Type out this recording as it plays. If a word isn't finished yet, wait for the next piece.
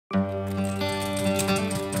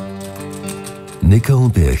Nicole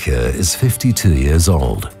Bircher is 52 years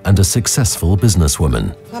old and a successful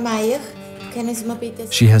businesswoman.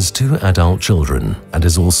 She has 2 adult children and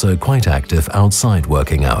is also quite active outside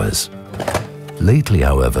working hours. Lately,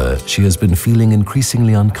 however, she has been feeling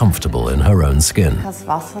increasingly uncomfortable in her own skin.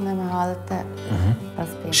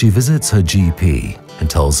 She visits her GP and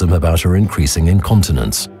tells him about her increasing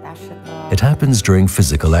incontinence. It happens during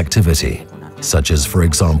physical activity, such as, for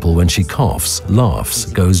example, when she coughs, laughs,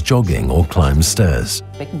 goes jogging or climbs stairs.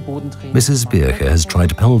 Mrs. Bircher has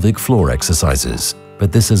tried pelvic floor exercises,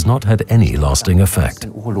 but this has not had any lasting effect.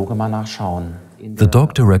 The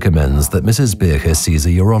doctor recommends that Mrs. Bircher sees a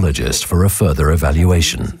urologist for a further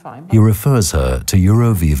evaluation. He refers her to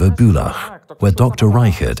Uroviva Bülach, where Dr.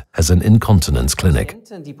 Reichert has an incontinence clinic.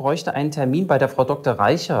 Die bräuchte einen Termin bei der Frau Dr.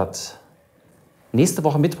 Reichert. Nächste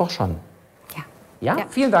Woche Mittwoch schon. Ja,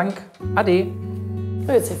 vielen Dank. Ade.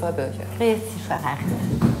 Grüezi, Frau Bircher. Grüezi, Frau Reichert.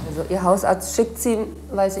 Also Ihr Hausarzt schickt Sie,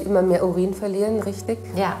 weil Sie immer mehr Urin verlieren, richtig?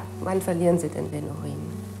 Ja. Wann verlieren Sie denn den Urin?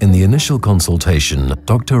 In the initial consultation,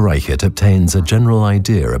 Dr. Reichert obtains a general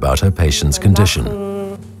idea about her patient's condition.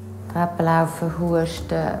 Treppenlaufen,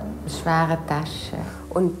 Husten, schwere Taschen.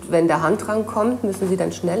 Und wenn der Handrang kommt, müssen Sie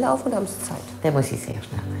dann schnell laufen oder haben Sie Zeit? Der muss ich sehr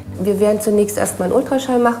schnell machen. Wir werden zunächst erstmal einen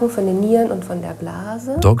Ultraschall machen von den Nieren und von der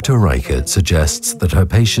Blase. Dr. Reichert suggests that her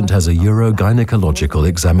patient has a urogynecological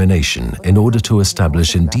examination in order to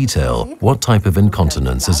establish in detail what type of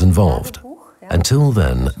incontinence is involved. Until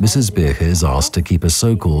then, Mrs. Bircher is asked to keep a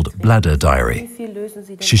so-called bladder diary.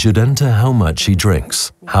 She should enter how much she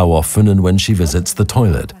drinks, how often and when she visits the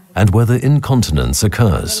toilet, and whether incontinence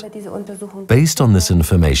occurs. Based on this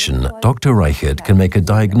information, Dr. Reichert can make a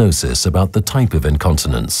diagnosis about the type of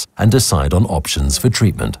incontinence and decide on options for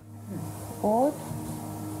treatment. Gut.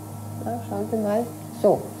 Na, schauen Sie mal.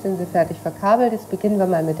 So, sind Sie fertig verkabelt? Jetzt beginnen wir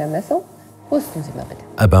mal mit der Messung. Husten Sie mal bitte.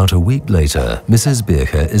 About a week later, Mrs.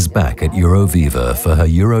 Bircher is back at Uroviva for her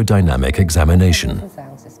urodynamic examination.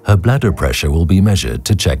 Her bladder pressure will be measured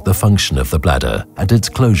to check the function of the bladder and its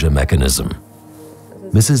closure mechanism.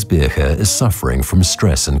 Mrs. Bircher is suffering from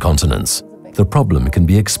stress incontinence. The problem can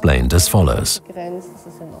be explained as follows.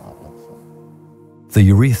 The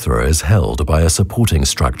urethra is held by a supporting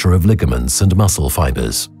structure of ligaments and muscle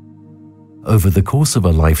fibers. Over the course of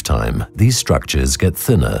a lifetime, these structures get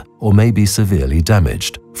thinner or may be severely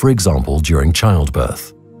damaged, for example during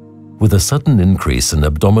childbirth. With a sudden increase in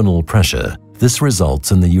abdominal pressure, this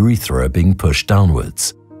results in the urethra being pushed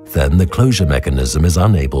downwards. Then the closure mechanism is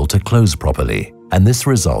unable to close properly, and this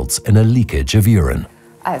results in a leakage of urine.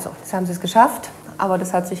 Also, jetzt haben Sie es geschafft, aber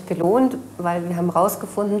das hat sich gelohnt, weil wir haben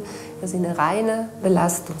herausgefunden, dass Sie eine reine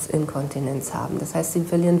Belastungsinkontinenz haben. Das heißt, Sie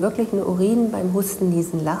verlieren wirklich nur Urin beim Husten,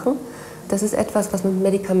 Niesen, Lachen. Das ist etwas, was man mit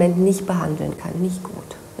Medikamenten nicht behandeln kann, nicht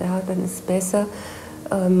gut. Ja, dann ist es besser,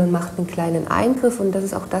 man macht einen kleinen Eingriff und das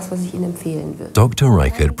ist auch das, was ich Ihnen empfehlen würde. Dr.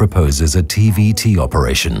 Reichert proposes a TVT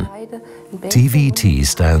operation. TVT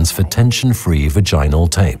stands for tension-free vaginal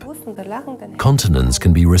tape. Continence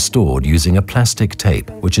can be restored using a plastic tape,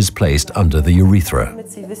 which is placed under the urethra. Damit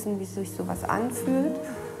Sie wissen, wie sich sowas anfühlt.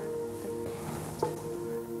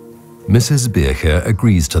 Mrs. Bircher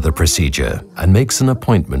agrees to the procedure and makes an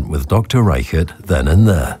appointment with Dr. Reichert then and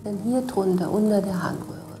there. Dann hier drunter, unter der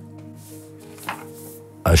Harnröhre.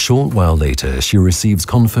 A short while later, she receives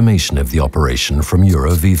confirmation of the operation from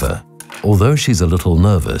Uroviva. Although she's a little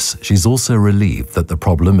nervous, she's also relieved that the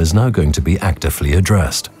problem is now going to be actively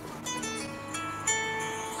addressed.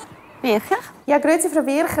 Bircher? Ja, grüezi Frau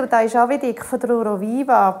Bircher, da ist auch wieder von der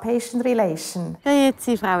Uroviva, Patient Relation.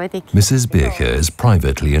 Grüezi, Frau Edick. Mrs. Bircher is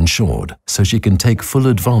privately insured, so she can take full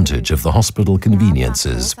advantage of the hospital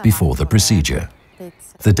conveniences before the procedure.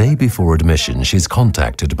 The day before admission, she's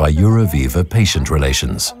contacted by Uroviva Patient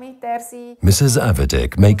Relations. Mrs.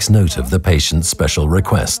 Avedick makes note of the patient's special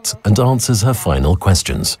requests and answers her final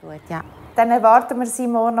questions. Dann erwarten wir Sie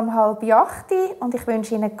morgen um 7:30 und ich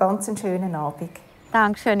wünsche Ihnen einen ganz schönen Abend.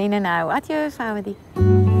 Dankeschön Ihnen auch. Adieu, Frau Edick.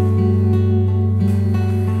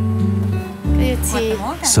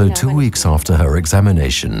 So 2 weeks after her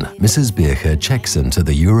examination, Mrs. Bircher checks into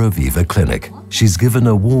the Uroviva clinic. She's given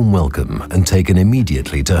a warm welcome and taken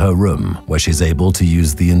immediately to her room, where she's able to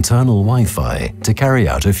use the internal Wi-Fi to carry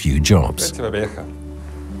out a few jobs. Grüezi, Frau Bircher.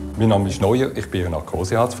 Mein Name ist Neuer, ich bin Ihr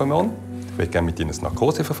Narkosearzt von morgen. Ich möchte gerne mit Ihnen das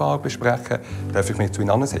Narkoseverfahren besprechen. Darf ich mich zu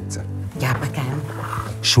Ihnen ansetzen? Ja, aber gern.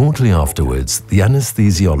 Shortly afterwards, the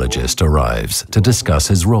anesthesiologist arrives to discuss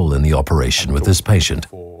his role in the operation with his patient.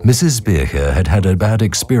 Mrs. Bircher had had a bad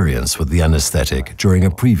experience with the anesthetic during a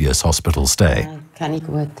previous hospital stay. Keine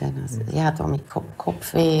guten. Also, ich hatte auch mit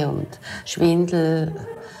Kopfweh und Schwindel.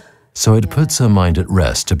 so it puts her mind at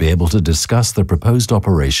rest to be able to discuss the proposed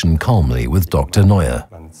operation calmly with Dr. Neuer.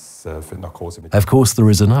 Of course, there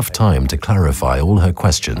is enough time to clarify all her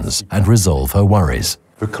questions and resolve her worries.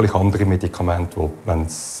 Wirklich andere Medikamente, wenn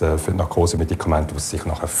es für Narkosemedikamente, die sich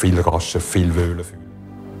nachher viel rascher, viel wohler fühlen.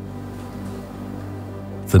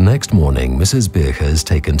 The next morning, Mrs. Bircher is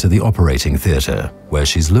taken to the operating theatre, where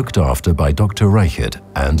she's looked after by Dr. Reichert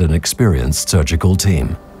and an experienced surgical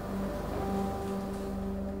team.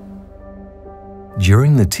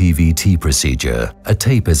 During the TVT procedure, a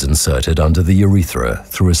tape is inserted under the urethra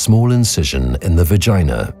through a small incision in the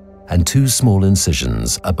vagina and 2 small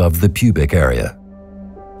incisions above the pubic area.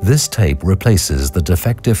 This tape replaces the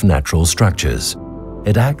defective natural structures.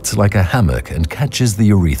 It acts like a hammock and catches the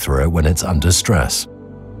urethra when it's under stress.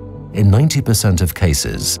 In 90% of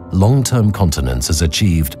cases, long-term continence is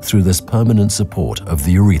achieved through this permanent support of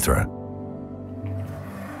the urethra.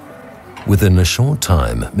 Within a short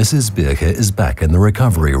time, Mrs. Bircher is back in the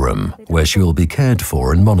recovery room, where she will be cared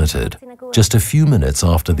for and monitored. Just a few minutes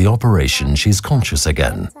after the operation, she's conscious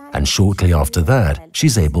again, and shortly after that,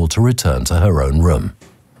 she's able to return to her own room.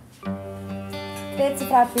 Grüezi,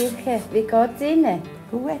 Frau Bircher, wie geht's Ihnen?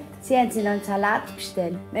 Gut. Sie haben sich noch einen Salat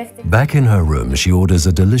bestellt. Back in her room, she orders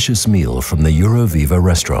a delicious meal from the Uroviva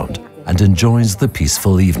restaurant and enjoys the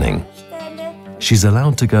peaceful evening. She's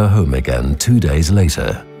allowed to go home again 2 days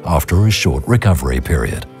later, after a short recovery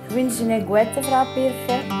period. Ich wünsche Ihnen einen guten, Frau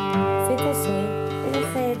Bircher.